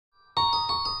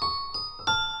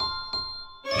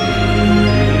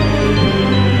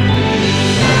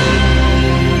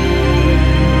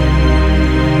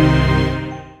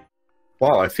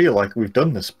Wow, I feel like we've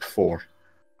done this before.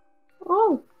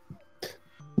 Oh.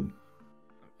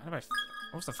 How do I...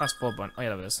 What's the fast forward button? Oh, yeah,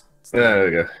 there it is. There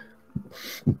we go.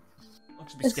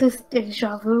 Is this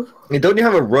deja vu? Hey, don't you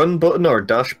have a run button or a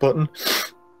dash button?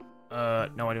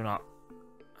 No, I do not.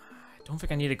 I don't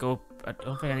think I need to go... I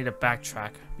don't think I need to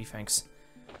backtrack. Thanks.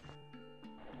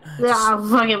 Ah,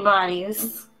 fucking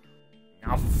bodies.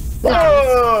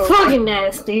 Oh, Fucking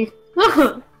nasty.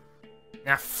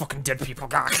 nah, fucking dead people.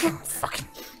 God, fucking...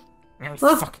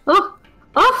 Fuck. Oh,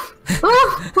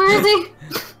 where is he?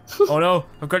 Oh no,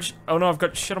 I've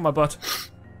got shit on my butt.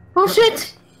 Oh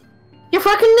shit! You're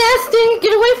fucking nasty!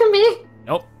 Get away from me!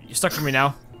 Nope, you're stuck with me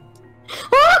now.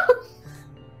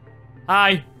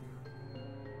 Hi.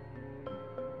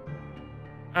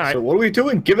 Alright. So what are we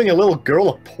doing? Giving a little girl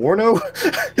a porno?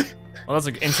 Well, that's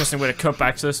an interesting way to cut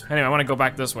back to this. Anyway, I want to go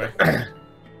back this way. I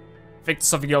think there's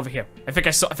something over here. I think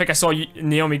I saw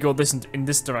Naomi go in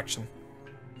this direction.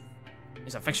 At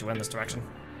least I think she went in this direction.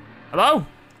 Hello?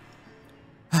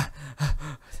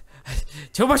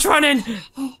 Too much running!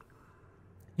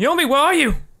 Naomi, where are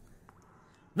you?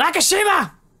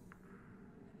 Nakashima!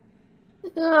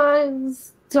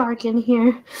 It's dark in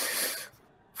here.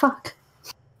 Fuck.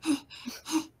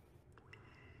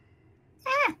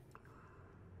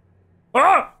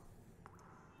 Ah!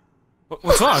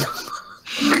 What's wrong?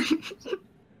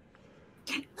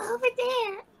 Over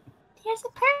there, there's a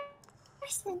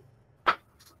person.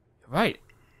 You're right.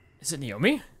 Is it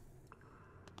Naomi?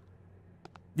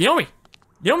 Naomi!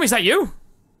 Naomi, is that you?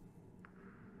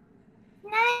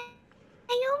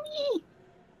 Naomi!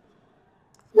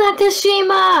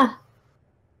 Nakashima!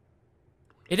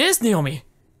 It is Naomi!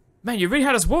 Man, you really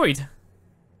had us worried.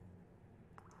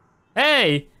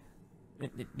 Hey!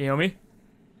 Naomi?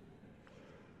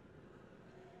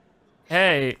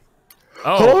 Hey.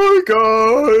 Oh. Hi,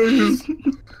 guys!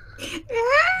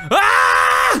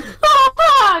 Ah! Oh,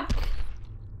 fuck!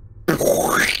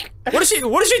 What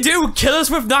did she do? Kill us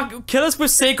with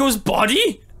Seiko's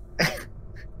body?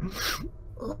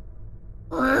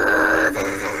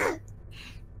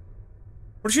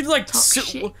 What did she do? Like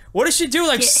what did she do?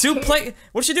 Like suplex?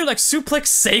 What did she do? Like suplex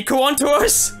Seiko onto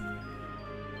us?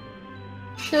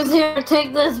 She was here to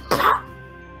take this.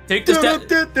 Take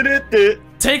this.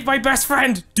 Take my best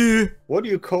friend. Dude. What do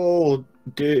you call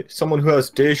someone who has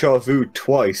deja vu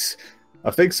twice? I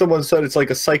think someone said it's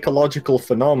like a psychological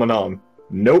phenomenon.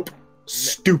 Nope.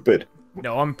 Stupid.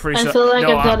 No, I'm pretty sure. I feel like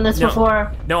I've done this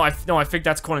before. No, I think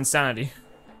that's called insanity.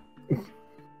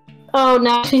 Oh,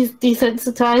 now she's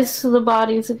desensitized to the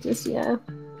bodies. It just, yeah.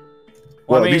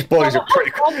 Well, these bodies are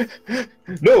pretty.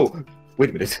 No! Wait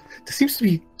a minute. There seems to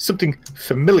be something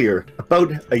familiar about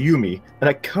Ayumi, and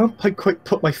I can't quite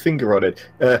put my finger on it.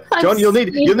 John, you're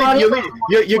gonna need. No.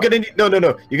 You're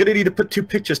gonna need to put two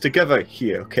pictures together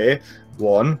here, okay?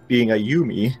 One being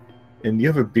Ayumi, and the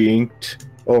other being.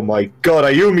 Oh my God,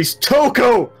 Ayumi's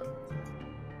Toko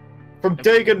from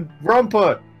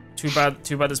Danganronpa. Too bad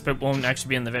this bit won't actually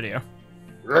be in the video.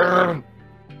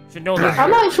 Should know that.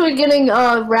 I'm actually getting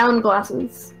round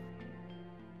glasses.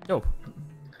 Yo.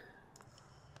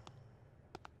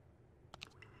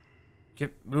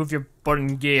 Move your butt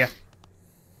in gear.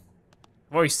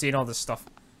 I've always seen all this stuff.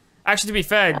 Actually, to be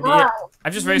fair,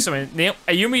 I've just read something.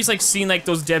 Ayumi's like seen like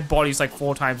those dead bodies like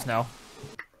 4 times now.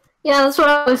 Yeah, that's what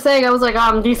I was saying. I was like, oh,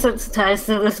 I'm desensitized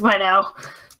to this by now.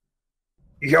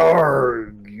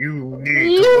 You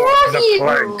need to walk the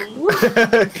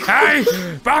plank. Hey!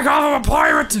 Back off, I'm a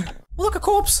pirate! Oh, look, a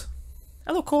corpse!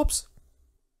 Hello, corpse.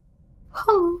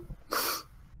 Oh.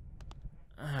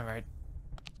 Alright.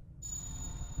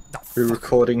 We're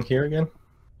recording here again?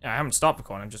 Yeah, I haven't stopped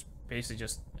recording, I'm just basically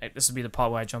this will be the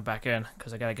part where I jump back in,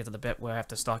 because I gotta get to the bit where I have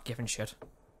to start giving shit.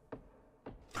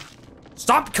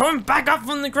 Stop coming back up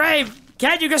from the grave!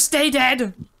 Can't you just stay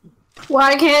dead?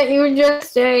 Why can't you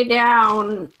just stay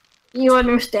down? You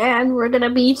understand? We're gonna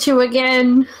beat you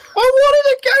again. I wanted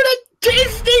to go to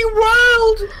Disney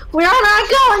World! We're not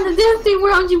going to Disney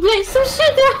World, you bitch! So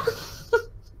shit down!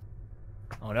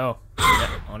 Oh no.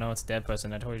 Oh no, it's a dead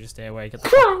person. I told you to stay away. Get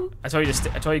the I told you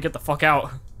to get the fuck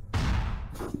out.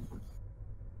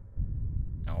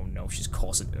 Oh no, she's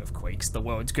causing earthquakes. The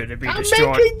world's gonna be destroyed.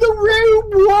 I'm making the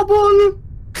room wobble!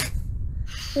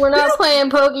 We're not playing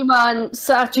Pokemon,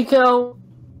 Sachiko.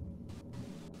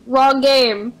 Wrong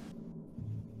game.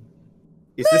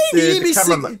 Is this the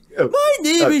cameraman? My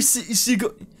name is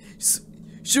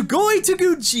Shugoi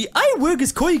Taguchi. I work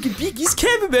as Koyukibiki's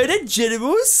cameraman and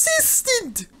general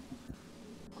assistant.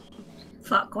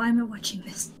 Fuck, why am I watching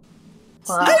this?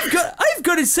 I've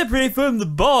got it separated from the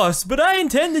boss, but I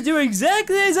intend to do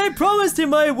exactly as I promised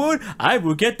him I would. I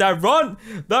will get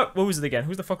what was it again?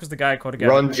 Who the fuck was the guy called again?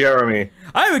 Ron Jeremy.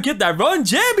 I will get that Ron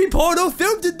Jeremy porno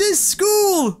filmed in this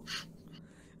school.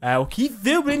 I'll keep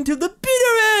filming to the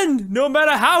bitter end, no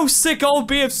matter how sick I'll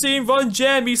be of seeing Ron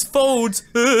Jeremy's folds.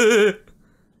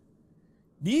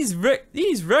 These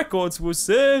records will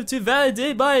serve to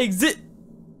validate my exit.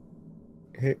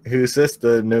 Who's this?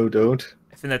 The no, don't.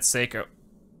 I think that's Seiko.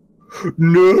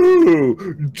 No,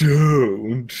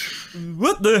 don't.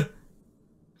 What the?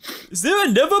 Is there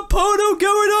another porno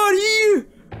going on here?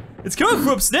 It's coming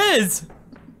from upstairs.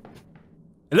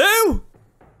 Hello?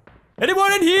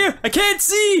 Anyone in here? I can't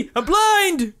see. I'm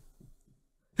blind.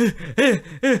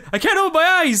 I can't open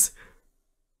my eyes.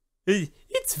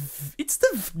 It's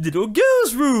the little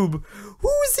girl's room.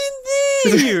 Who's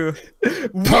in there?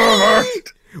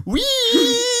 Pervert. Wee!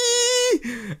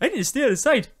 I need to stay out of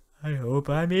sight. I hope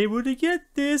I'm able to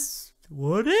get this.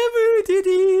 Whatever it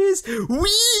is. Wee!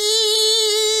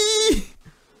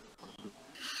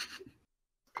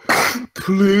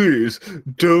 Please,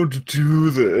 don't do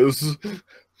this.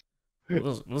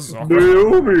 This is awkward.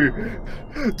 Naomi,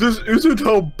 this isn't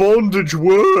how bondage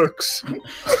works.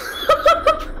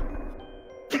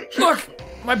 Look!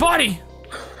 My body!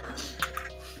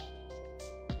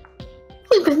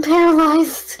 We've been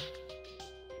paralyzed.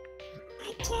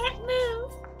 I can't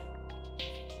move.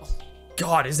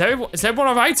 God, is everyone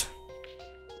alright?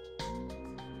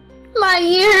 My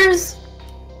ears.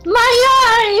 My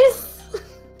eyes.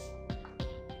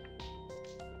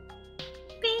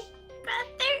 Big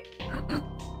brother,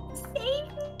 save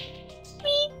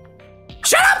me.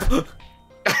 Shut up!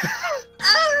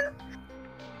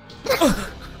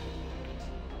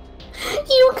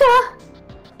 Yuka.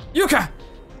 Yuka!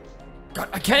 God,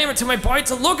 I can't even turn my body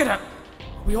to look at her.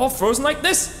 Are we all frozen like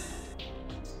this?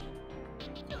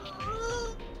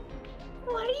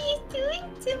 What are you doing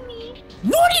to me?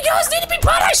 Naughty girls need to be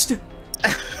punished! Ow,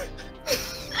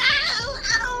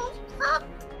 ow, stop.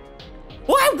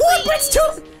 Why whoop?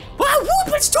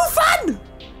 It's too fun!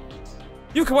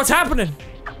 Yuka, what's happening?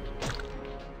 Ow.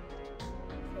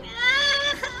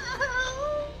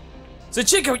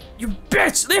 Sachiko, you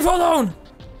bitch! Leave her alone!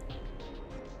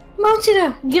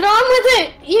 Mochida, get on with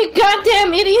it, you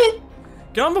goddamn idiot!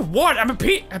 Get on with what? I'm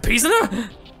appeasing her?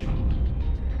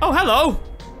 Oh, hello!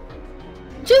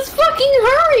 Just fucking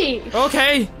hurry!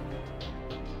 Okay.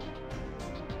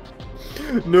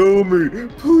 Naomi,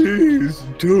 please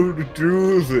don't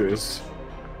do this.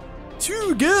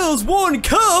 2 girls, 1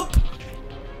 cup.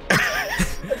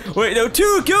 Wait, no,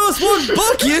 2 girls, 1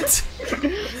 bucket.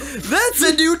 That's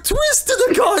a new twist to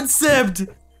the concept.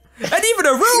 And even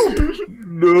a rope.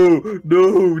 No,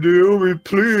 Naomi,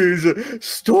 please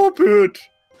stop it.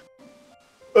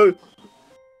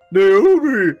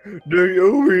 Naomi,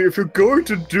 if you're going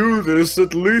to do this,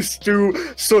 at least do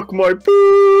suck my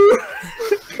poo.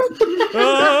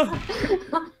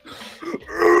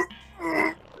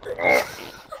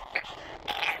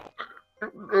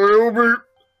 Naomi.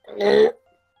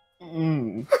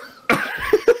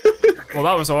 Well,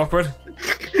 that was awkward.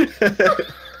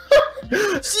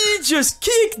 She just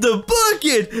kicked the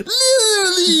bucket,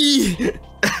 literally.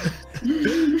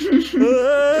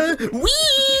 Wee!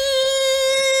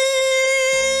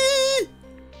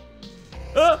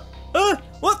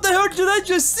 What the hell did I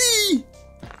just see?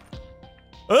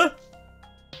 Ah!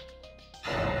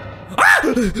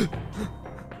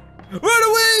 Run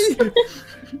away!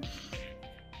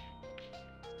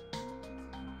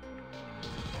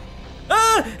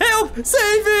 Help!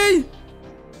 Save me!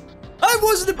 I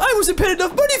wasn't paid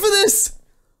enough money for this!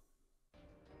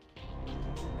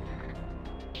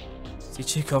 See,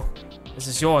 Chico, this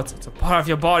is yours. It's a part of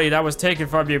your body that was taken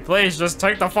from you. Please just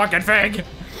take the fucking thing.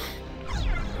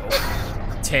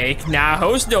 Take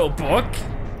Naho's notebook.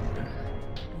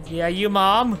 Yeah, you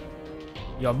mom.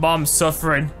 Your mom's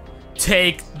suffering.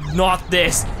 Take not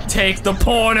this. Take the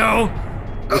porno.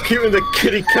 I'm keeping the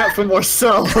kitty cat for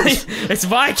myself. It's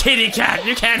my kitty cat.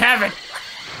 You can't have it.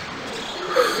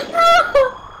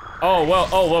 Oh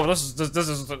well. This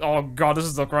is. Oh god, this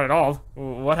is not right at all.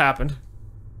 What happened?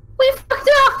 We fucked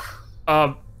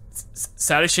up.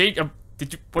 Sadashi,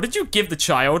 what did you give the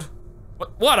child?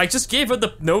 What? I just gave her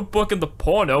the notebook and the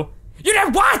porno. You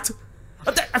did what?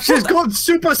 She's gone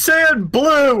Super Saiyan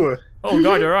Blue. Oh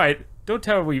god, you're right. Don't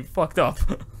tell her we fucked up.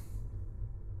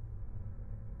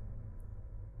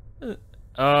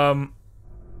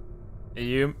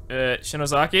 You,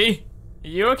 Shinozaki? Are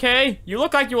you okay? You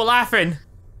look like you were laughing.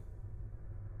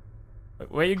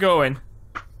 Where you going?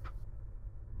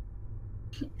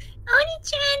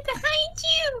 Oni-chan, behind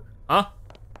you! Huh?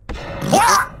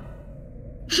 What?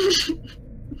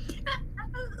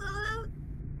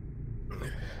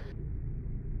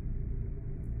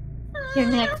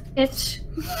 next itch.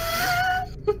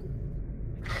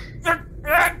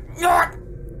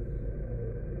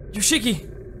 Yoshiki!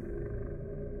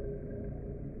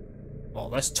 Oh,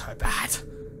 let's try bad.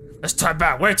 Let's try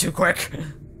bad way too quick.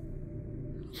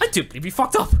 I do believe we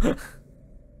fucked up.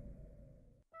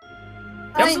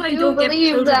 I do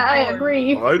believe that, I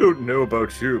agree. I don't know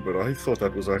about you, but I thought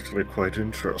that was actually quite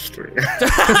interesting.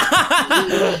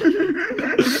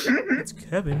 It's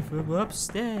coming from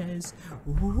upstairs.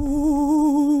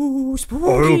 Ooh, spooky.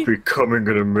 I'll be coming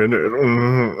in a minute.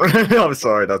 I'm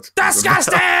sorry, that's...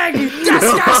 Disgusting!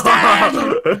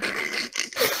 Disgusting!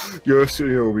 Yes,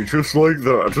 Naomi, just like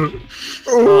that.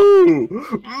 Oh.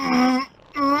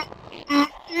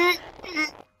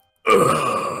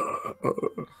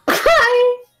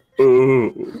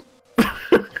 Oh.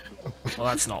 Well,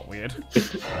 that's not weird.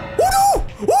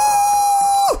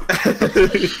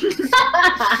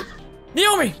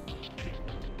 Naomi!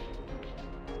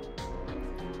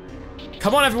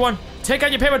 Come on, everyone! Take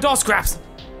out your paper doll scraps!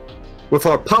 With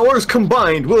our powers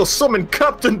combined, we'll summon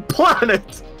Captain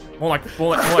Planet! More like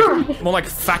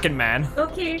fucking man.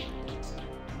 Okay.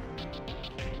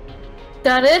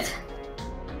 Got it?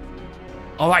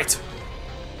 Alright.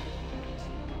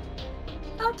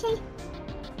 Okay.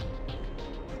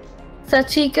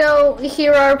 Sachiko,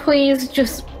 here are please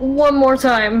just one more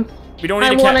time. We don't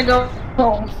need I to want to go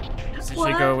home.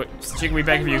 Sachiko, we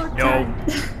beg of you. No.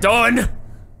 Done!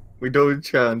 We don't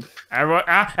chant.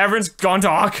 Everyone's gone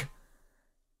dark.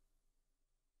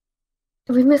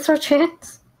 Did we miss our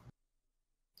chance?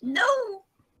 No.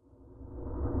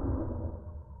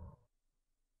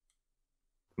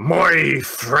 My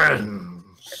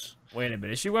friends. Wait a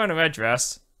minute, is she wearing a red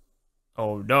dress?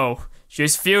 Oh no,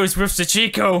 she's fused with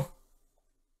Sachiko.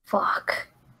 Fuck.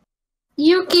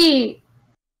 Yuki!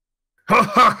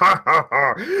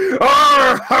 Ah,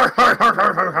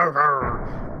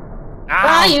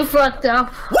 you fucked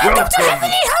up. Welcome to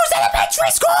Heavenly House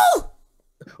Elementary School!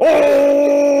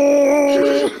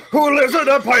 Oh! Who lives in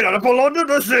a pineapple under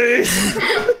the sea?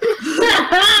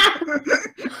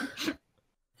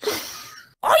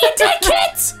 Are you dead,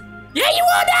 kids? Yeah, you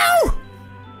are now!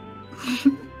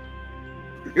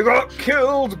 You got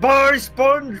killed by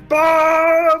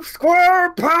SpongeBob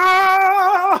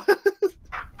SquarePants!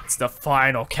 It's the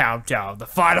final countdown, the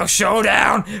final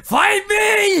showdown. Fight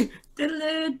me!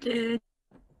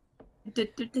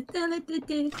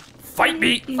 Fight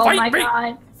me! Oh my Fight me!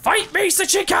 god. Fight me,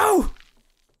 Sachiko!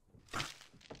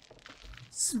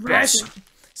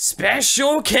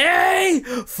 Special K!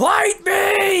 Fight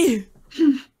me!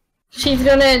 She's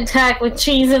gonna attack with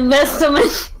cheese and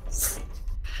vegetables.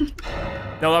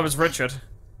 No, that was Richard.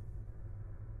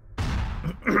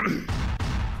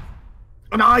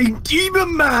 And I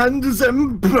demand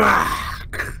them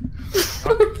back!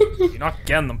 You're not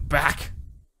getting them back.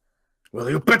 Well,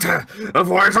 you better,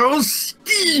 otherwise I'll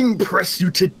steam press you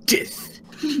to death!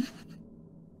 This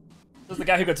is the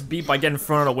guy who got beat by getting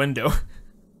thrown out a window.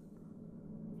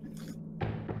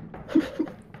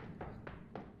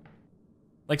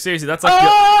 Like, seriously, that's like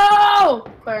Oh!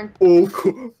 Burn. Oh,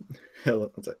 cool.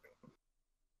 Hell, that's it.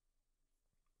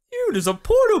 Dude, there's a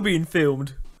portal being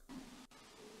filmed.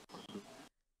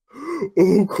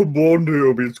 Oh, come on,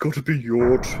 Naomi, it's got to be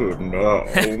your turn now.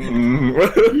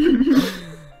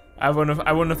 I wouldn't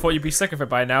have thought you'd be sick of it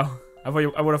by now. I would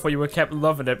have thought you would kept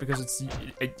loving it because it's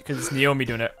Naomi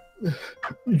doing it.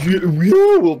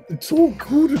 Yeah, well, it's all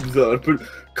good at that, but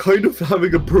kind of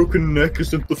having a broken neck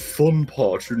isn't the fun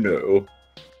part, you know.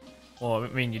 Well, I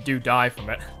mean, you do die from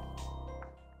it.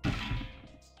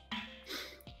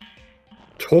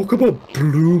 Talk about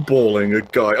blue balling a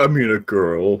guy, I mean a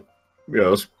girl.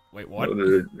 Yes. Wait, what?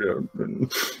 Yeah.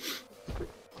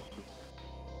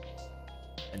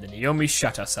 And then Naomi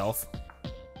shut herself.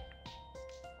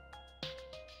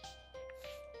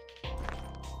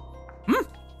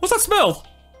 What's that smell?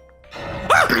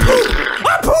 Ah,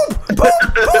 poop! Poop!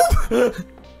 Poop!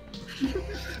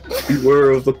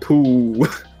 Beware of the poo.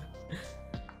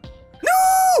 No!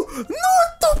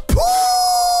 Not the poop!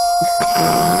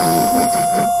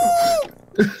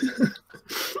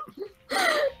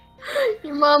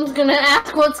 Your mom's gonna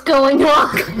ask what's going on.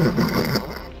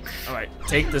 Alright,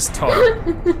 take this toy.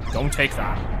 Don't take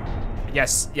that.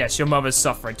 Yes, your mother's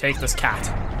suffering. Take this cat.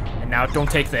 And now don't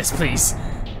take this, please.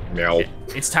 Meow.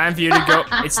 It's time for you to go.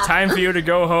 It's time for you to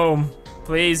go home.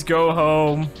 Please go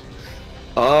home.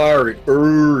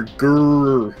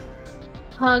 Grr.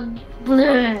 Hug.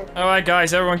 Bleh. Alright,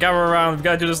 guys, everyone gather around. We've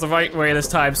got to do this the right way this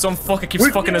time. Some fucker keeps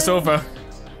fucking us over.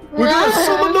 We're gonna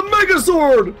summon the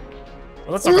Megazord!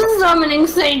 Well, that's not gonna Summoning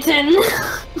Satan.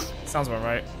 sounds about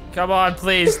right. Come on,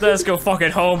 please. Let's go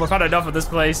fucking home. I've had enough of this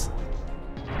place.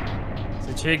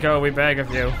 Sachiko, we beg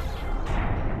of you.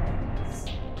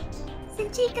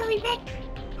 Sachiko, we beg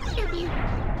of you.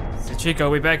 Sachiko,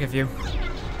 we beg of you.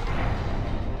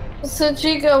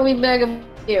 Sachiko, we beg of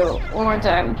you. One more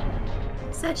time.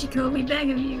 Sachiko, we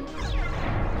beg of you.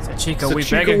 Sachiko, we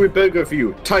beg Sachiko, we beg of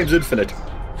you. Times infinite.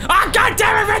 Ah, God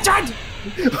damn it, Richard!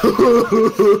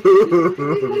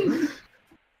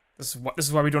 This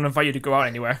is why we don't invite you to go out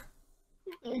anywhere.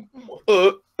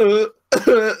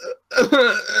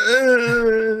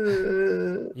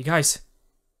 You guys.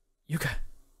 Yuka.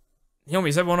 Naomi,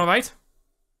 is everyone alright?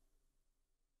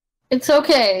 It's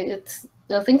okay. It's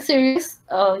nothing serious.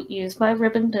 I'll use my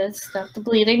ribbon to stop the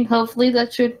bleeding. Hopefully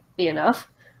that should be enough.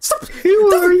 Stop!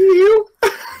 Who are you?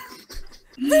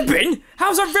 Ribbon?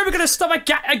 How's a ribbon gonna stop a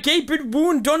gaping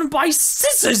wound done by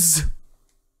scissors?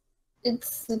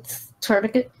 It's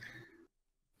tourniquet.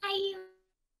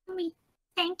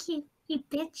 Thank you, you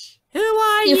bitch. Who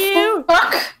are you?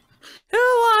 Fuck! Who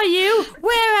are you?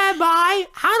 Where am I?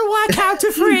 How do I count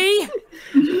to 3?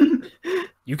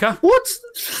 Yuka? What's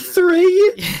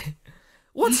 3?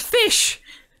 What's fish?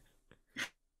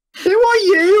 Who are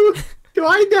you? Do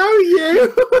I know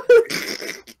you?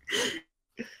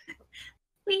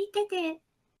 We did it.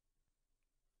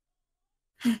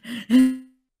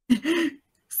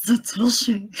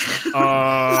 Satoshi.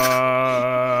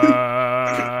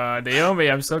 Naomi,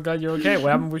 I'm so glad you're okay.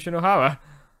 What happened with Shinohara?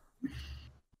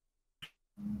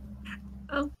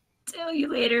 I'll tell you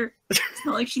later. It's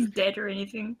not like she's dead or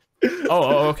anything.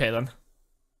 Oh, okay then.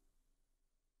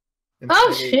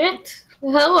 Oh shit!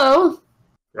 Hello.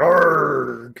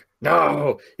 Arrgh.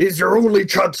 Now is your only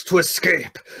chance to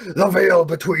escape. The veil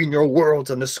between your world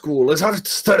and the school is at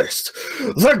its thinnest.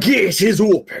 The gate is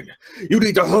open. You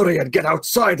need to hurry and get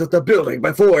outside of the building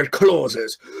before it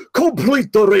closes.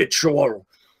 Complete the ritual.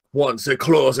 Once it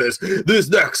closes, this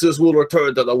nexus will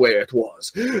return to the way it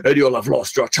was, and you'll have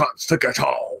lost your chance to get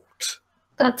out.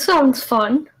 That sounds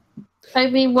fun. I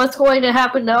mean, what's going to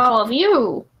happen to all of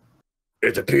you?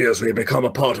 It appears we become a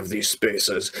part of these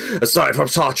spaces. Aside from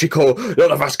Sachiko,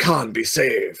 none of us can be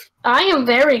saved. I am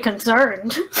very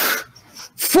concerned.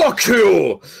 Fuck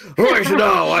you! Right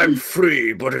now I'm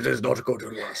free, but it is not going to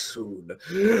last soon.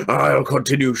 I'll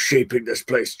continue shaping this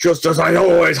place just as I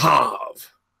always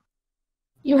have.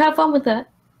 You have fun with that.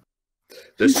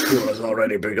 The school has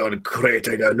already begun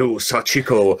creating a new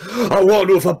Sachiko, a one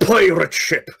with a pirate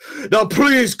ship. Now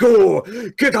please go!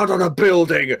 Get out of the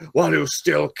building while you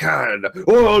still can,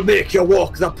 or I'll make you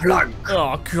walk the plank.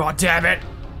 Oh, god damn it!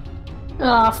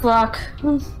 Oh, fuck.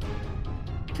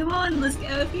 Come on, let's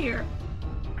get out of here.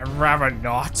 I'd rather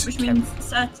not. Which means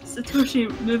Satoshi,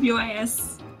 move your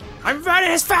ass. I'm running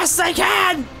as fast as I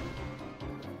can!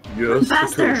 Yes,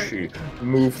 Faster. Satoshi,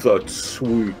 move that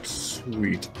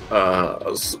sweet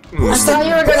ass. I thought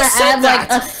you were gonna said add like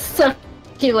a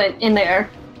succulent in there.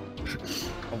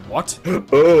 A what?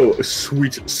 Oh,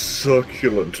 sweet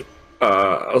succulent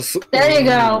ass. There you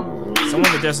go. Someone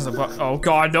in the distance above. Oh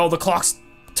god, no, the clock's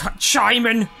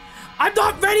chiming! I'm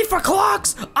not ready for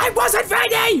clocks! I wasn't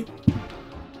ready!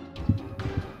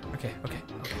 Okay.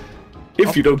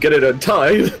 If you don't get it on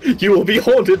time, you will be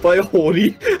haunted by a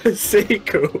horny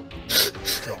Seiko.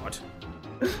 God.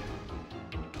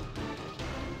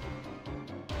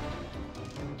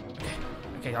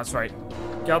 Okay, that's right.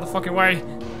 Get out of the fucking way.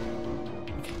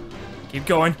 Okay. Keep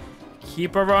going.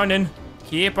 Keep her running.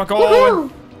 Keep her going.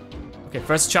 Woohoo! Okay,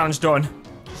 first challenge done.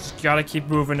 Just gotta keep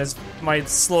moving as my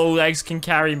slow legs can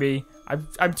carry me.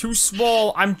 I'm too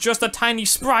small. I'm just a tiny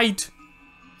sprite.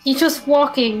 He's just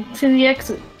walking to the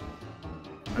exit.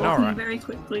 Walking Alright. very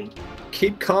quickly.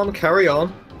 Keep calm, carry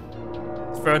on.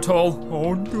 Fertile.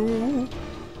 Oh no.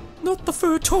 Not the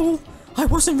fertile. I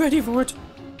wasn't ready for it.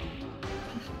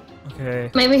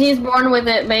 Okay. Maybe he's born with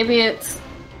it. Maybe it's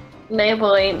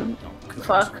Maybelline. Oh,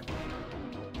 Fuck.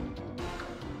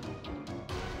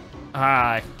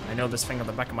 Ah, I know this thing on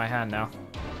the back of my hand now.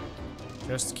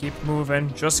 Just keep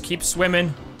moving. Just keep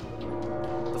swimming.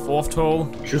 The fourth toll.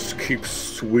 Just keep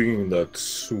swinging that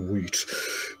sweet,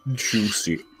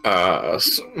 juicy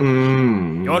ass.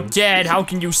 Mm. You're dead. How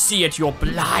can you see it? You're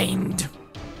blind.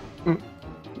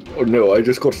 Oh no, I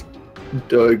just got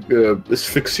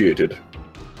asphyxiated.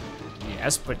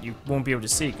 Yes, but you won't be able to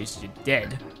see because you're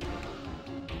dead.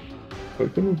 I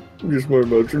can use my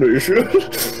imagination.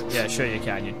 Yeah, sure you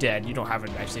can. You're dead. You don't have an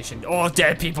imagination. All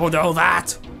dead people know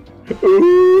that.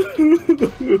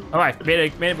 Alright, made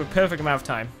it with perfect amount of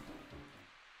time.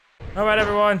 Alright,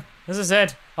 everyone. This is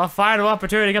it. Our final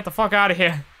opportunity to get the fuck out of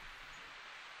here.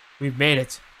 We've made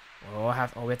it. All we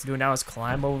have to do now is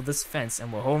climb over this fence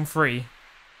and we're home free.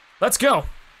 Let's go.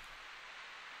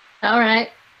 Alright.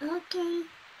 Okay.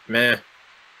 Meh.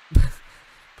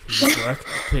 Please work.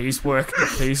 Please work.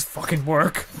 Please fucking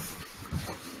work.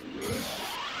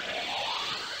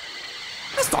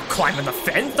 That's not climbing the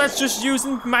fence. That's just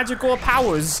using magical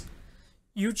powers.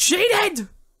 You cheated!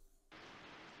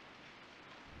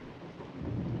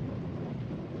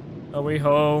 Are we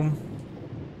home?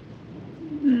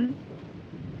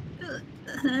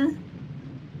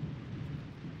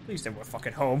 Please say we're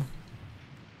fucking home.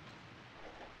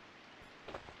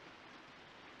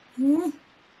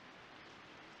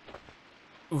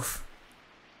 Oof.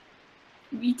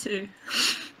 Me too.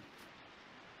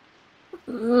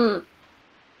 The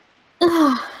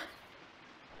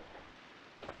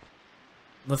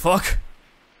fuck?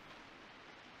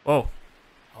 Whoa.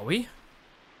 Are we?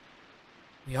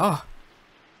 We are.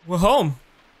 We're home.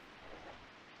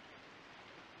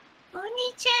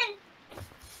 Oni-chan!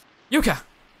 Yuka!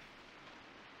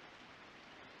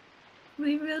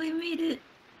 We really made it.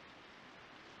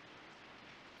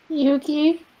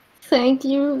 Yuki, thank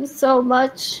you so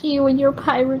much, you and your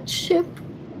pirate ship.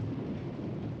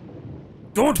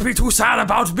 Don't be too sad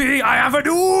about me! I have a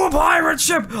new pirate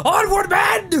ship! Onward,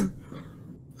 men!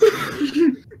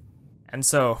 And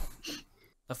so,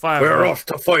 the fire. We're off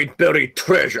to find buried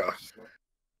treasure.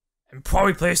 And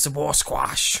probably play some more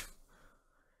squash.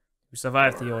 We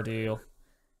survived the ordeal.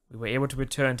 We were able to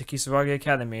return to Kisaragi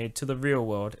Academy to the real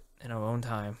world in our own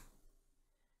time.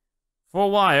 For a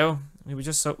while, we were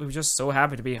just so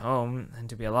happy to be home and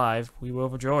to be alive. We were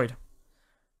overjoyed.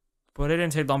 But it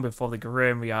didn't take long before the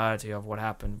grim reality of what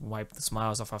happened wiped the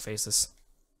smiles off our faces.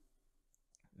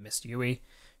 Miss Yui,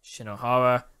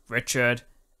 Shinohara, Richard,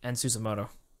 and Suzumoto.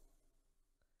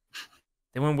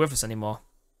 They weren't with us anymore.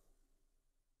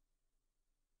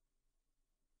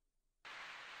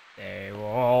 They were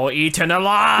all eaten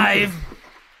alive!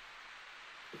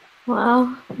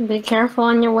 Well, be careful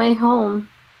on your way home.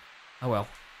 Oh well.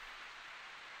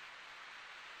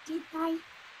 Goodbye.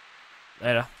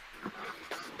 Later.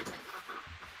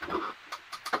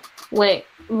 Wait,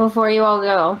 before you all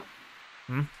go.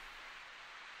 Hmm?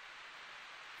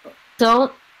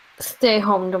 Don't stay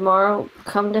home tomorrow.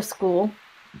 Come to school.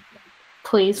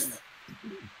 Please.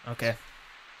 Okay.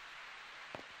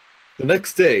 The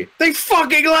next day, they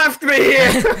fucking left me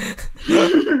here!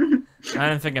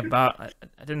 I didn't think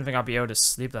I'd be able to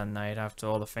sleep that night after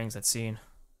all the things I'd seen.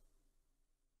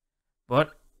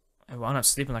 But I wound up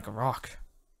sleeping like a rock.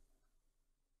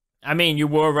 I mean, you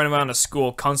were running around the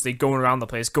school, constantly going around the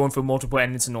place, going through multiple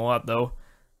endings and all that, though.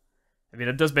 I mean,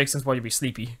 it does make sense why you'd be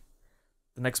sleepy.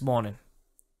 The next morning,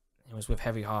 it was with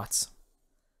heavy hearts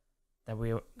that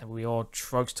we all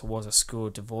trudged towards a school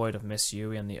devoid of Miss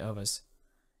Yui and the others.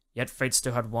 Yet fate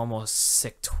still had one more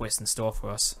sick twist in store for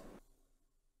us.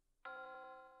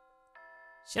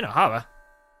 Shinohara?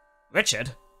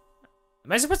 Richard?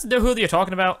 Am I supposed to know who you're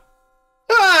talking about?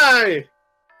 Hi!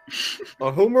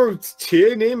 Our homework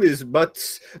TA name is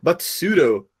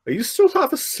Matsudo. Are you still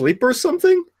half asleep or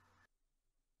something?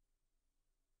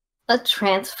 A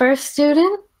transfer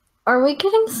student? Are we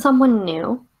getting someone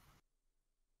new?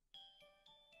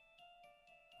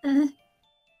 It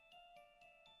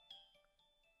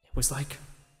was like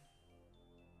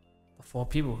the 4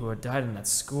 people who had died in that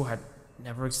school had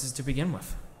never existed to begin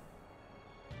with.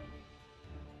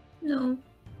 No,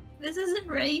 this isn't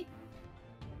right.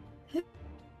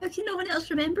 How can no one else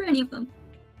remember any of them?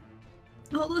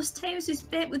 All those times we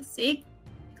spent with Seiko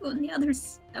and the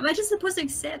others. Am I just supposed to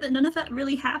accept that none of that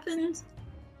really happened?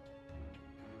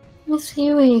 Miss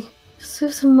Yui,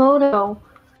 Suzumoto,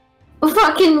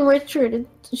 fucking Richard, and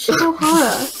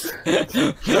Shinohara.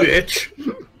 Bitch!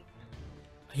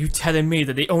 Are you telling me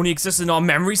that they only exist in our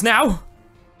memories now?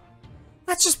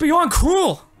 That's just beyond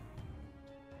cruel!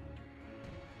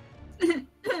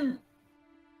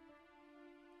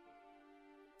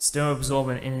 Still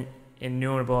absorbing an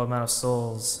innumerable amount of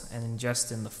souls and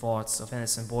ingesting the thoughts of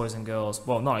innocent boys and girls.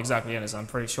 Well, not exactly innocent, I'm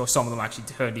pretty sure some of them actually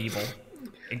turned evil.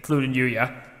 Including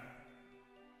Yuya.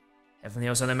 Heavenly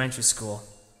Hills Elementary School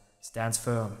stands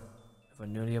firm with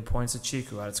a newly appointed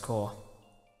Chiku at its core.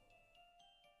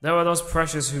 There are those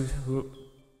precious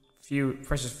few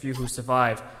who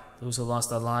survived, those who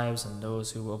lost their lives, and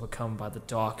those who were overcome by the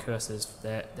dark curses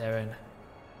therein.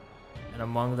 And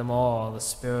among them all, the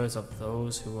spirits of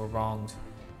those who were wronged,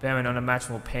 bearing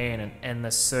unimaginable pain and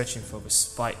endless searching for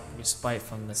respite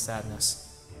from the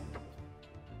sadness.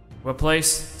 What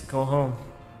place to call home?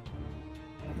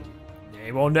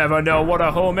 They will never know what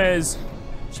a home is.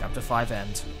 Chapter 5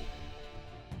 end.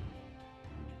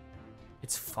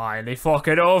 It's finally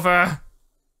fucking over.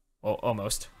 Well,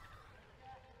 almost.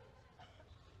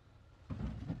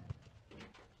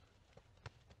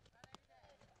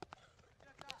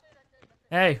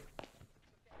 Hey.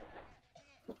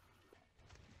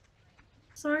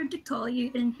 sorry to call you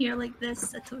in here like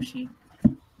this, Satoshi.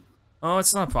 Oh,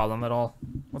 it's not a problem at all.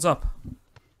 What's up?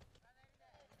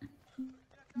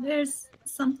 There's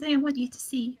something I want you to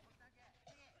see.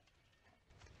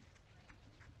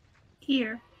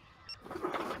 Here.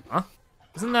 Huh?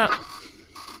 Isn't that...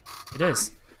 It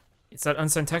is. It's that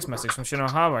unsent text message from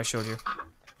Shinohara I showed you.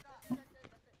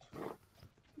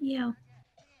 Yeah.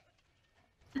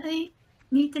 I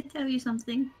need to tell you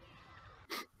something.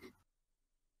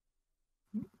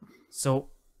 So...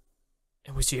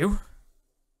 It was you?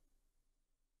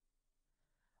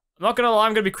 I'm not gonna lie,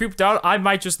 I'm gonna be creeped out. I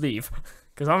might just leave.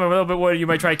 Because I'm a little bit worried you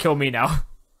might try to kill me now.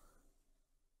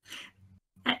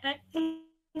 I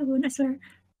won't, I swear.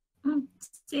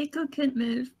 Seiko couldn't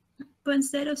move, but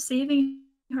instead of saving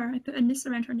her, I put a noose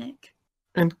around her neck.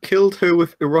 And killed her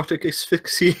with erotic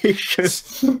asphyxiation.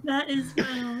 That is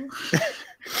well.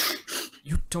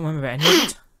 You don't remember any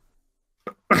of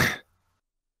it?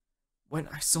 When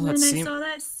I saw that scene... When I saw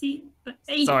that scene...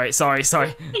 Hey, Sorry.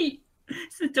 hey,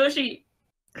 Satoshi,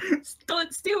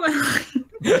 don't steal my line.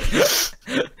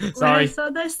 Sorry. When I saw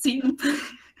that scene...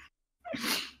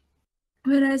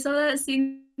 When I saw that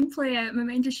scene play out, my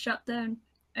mind just shut down.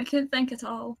 I couldn't think at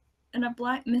all, and a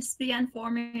black mist began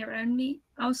forming around me.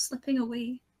 I was slipping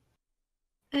away.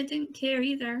 I didn't care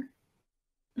either.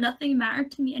 Nothing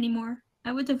mattered to me anymore.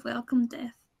 I would have welcomed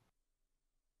death.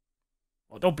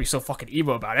 Well, don't be so fucking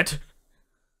evil about it.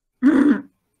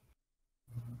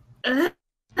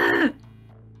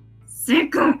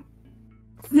 Seiko!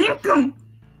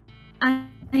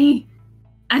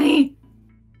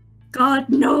 God,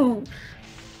 no!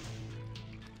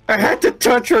 I had to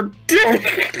touch her dick!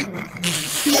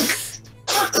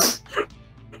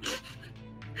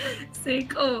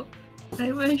 Seiko,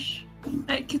 I wish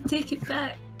I could take it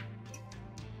back.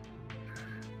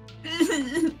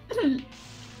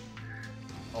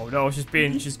 Oh no, she's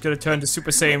gonna turn to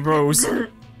Super Saiyan Rose.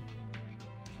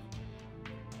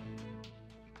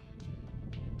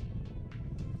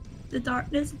 The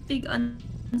darkness began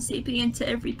seeping into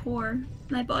every pore.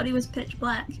 My body was pitch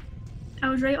black. I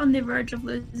was right on the verge of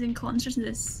losing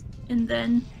consciousness, and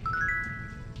then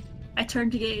I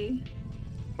turned gay.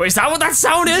 Wait, is that what that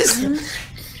sound is?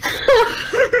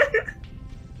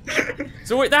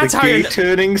 So wait, that's how you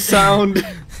turning sound.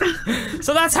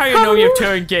 So that's how you know you've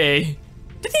turned gay.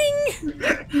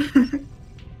 Ding!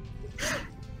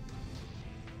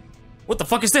 What the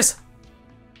fuck is this?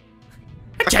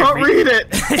 I can't read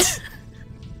it.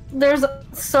 There's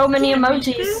so many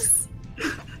emojis.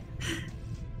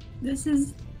 This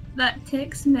is that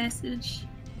text message.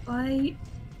 Why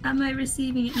am I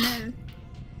receiving it now?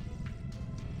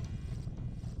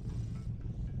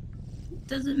 It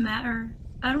doesn't matter.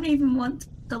 I don't even want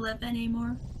to live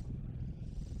anymore.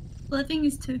 Living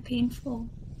is too painful.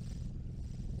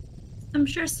 I'm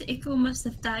sure Seiko must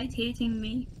have died hating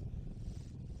me.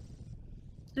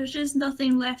 There's just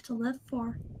nothing left to live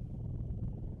for.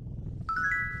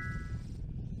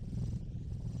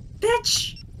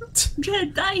 Bitch! I'm trying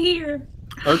to die here!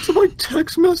 Answer my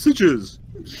text messages!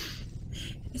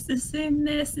 It's the same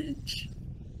message.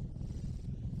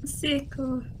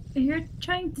 Seiko, you're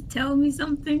trying to tell me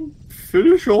something?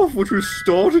 Finish off what you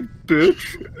started,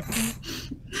 bitch!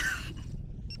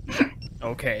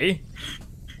 Okay.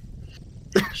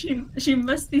 She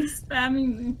must be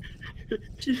spamming me.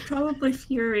 She's probably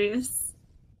furious.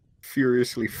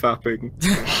 Furiously fapping.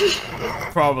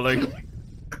 Probably.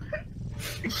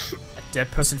 A dead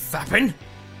person fapping?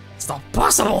 It's not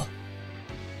possible!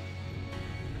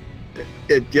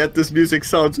 And yet this music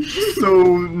sounds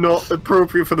so not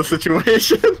appropriate for the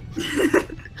situation.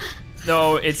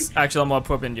 No, it's actually more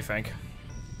appropriate than you think.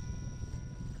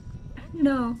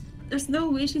 No, there's no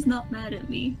way she's not mad at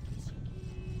me.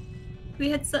 We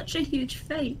had such a huge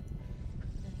fight.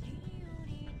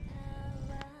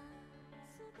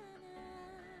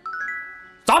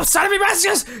 Stop sending me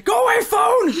messages! Go away,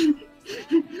 phone!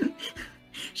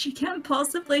 She can't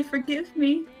possibly forgive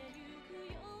me.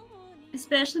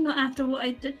 Especially not after what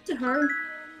I did to her.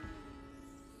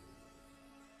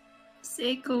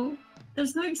 Seiko,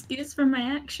 there's no excuse for my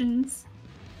actions.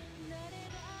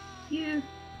 You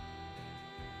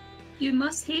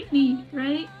must hate me,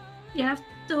 right? You have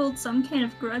to hold some kind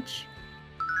of grudge.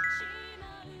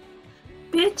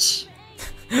 Bitch!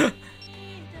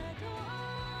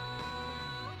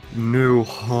 No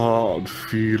hard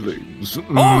feelings.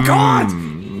 Oh god!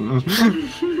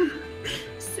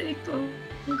 Seiko,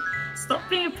 stop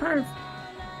being a perv.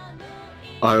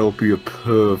 I'll be a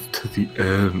perv to the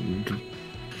end.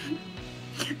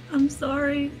 I'm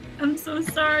sorry. I'm so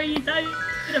sorry you died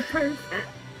a perv.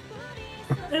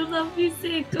 I love you,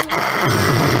 Seiko.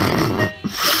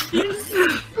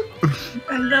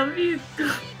 I love you.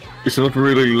 It's not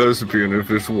really lesbian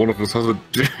if it's one of us has a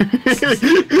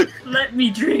dick. Let me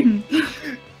dream.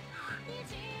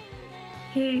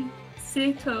 Hey,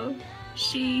 Seiko.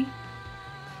 She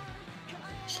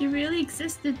really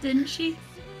existed, didn't she?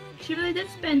 She really did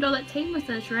spend all that time with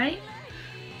us, right?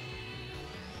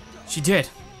 She did.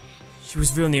 She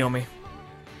was real, Naomi.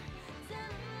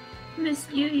 Miss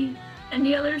Yui, and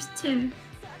the others too.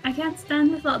 I can't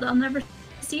stand the thought that I'll never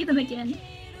see them again.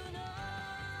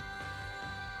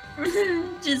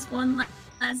 Just one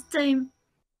last time.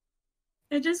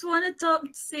 I just want to talk to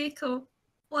Seiko.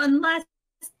 One last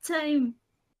time.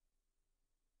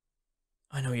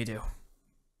 I know you do.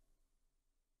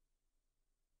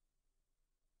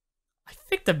 I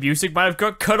think the music might have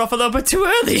got cut off a little bit too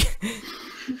early.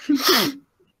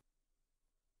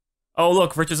 Oh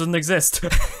look, Richard doesn't exist.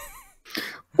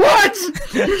 What?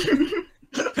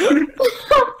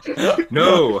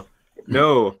 No.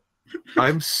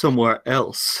 I'm somewhere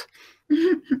else.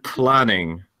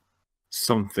 Planning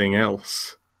something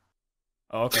else.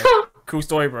 Oh, okay. Cool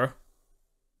story, bro.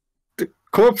 The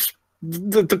corpse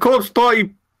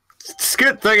party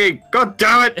skit thingy. God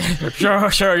damn it.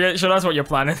 Sure, yeah, sure, that's what you're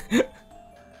planning.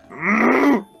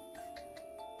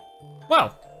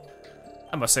 Well,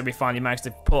 I must say we finally managed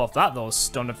to pull off that though,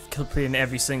 stunt of completing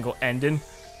every single ending.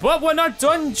 But we're not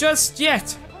done just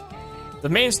yet. The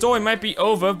main story might be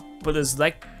over, but there's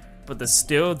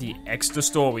still the extra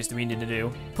stories that we need to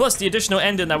do. Plus the additional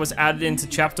ending that was added into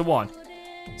chapter 1.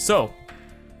 So,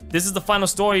 this is the final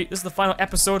story, this is the final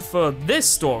episode for this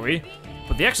story,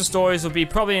 but the extra stories will be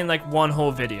probably in like one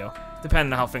whole video,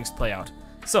 depending on how things play out.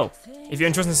 So, if you're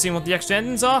interested in seeing what the extra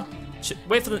endings are,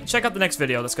 check out the next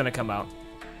video that's gonna come out.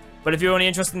 But if you're only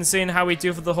interested in seeing how we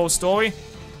do for the whole story,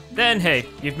 then hey,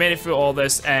 you've made it through all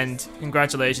this, and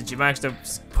congratulations, you managed to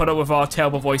put up with our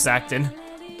terrible voice acting.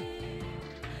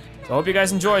 So I hope you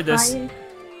guys enjoyed this. Bye.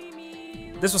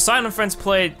 This was Scion and Friends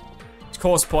played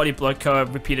Corpse Party Blood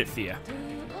Code Repeated Fear.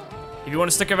 If you want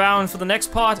to stick around for the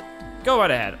next part, go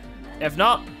right ahead. If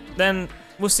not, then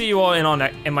we'll see you all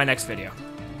in my next video.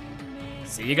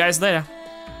 See you guys later.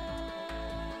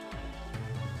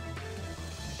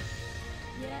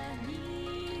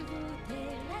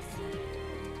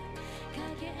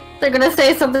 They're gonna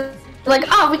say something like,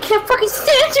 "Oh, we can't fucking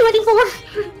stand you anymore."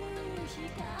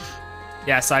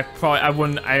 Yes, I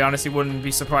honestly wouldn't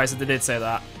be surprised if they did say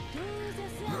that.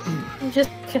 I'm just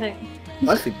kidding.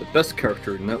 I think the best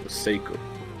character in that was Seiko.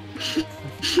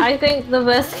 I think the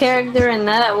best character in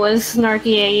that was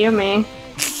Snarky Ayumi.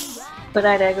 But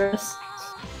I digress.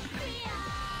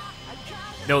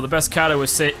 No, the best character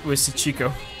was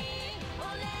Sachiko.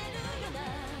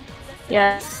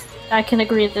 Yes, I can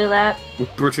agree to that.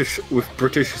 With British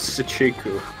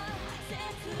Sachiko.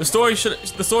 The story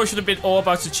should have been all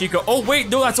about Sachiko. Oh wait,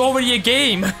 no, that's already a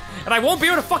game, and I won't be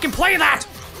able to fucking play that.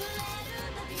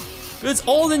 It's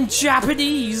all in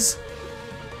Japanese.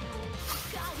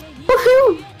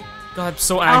 Woohoo! God, I'm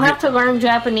so I'll angry. have to learn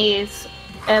Japanese,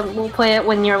 and we'll play it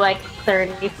when you're like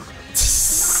 30.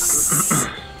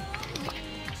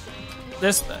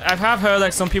 I have heard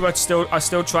like some people are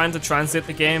still trying to translate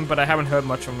the game, but I haven't heard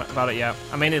much about it yet.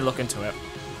 I may need to look into it.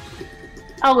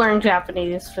 I'll learn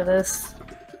Japanese for this.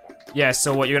 Yeah,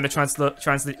 so what, you're gonna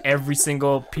translate every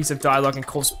single piece of dialogue in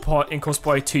Corpse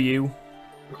Party to you?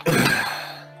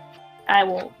 I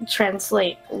will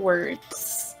translate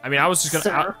words. I mean, I was just gonna,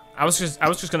 Sir. I was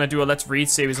just gonna do a Let's Read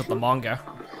series of the manga.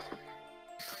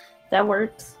 That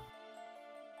works.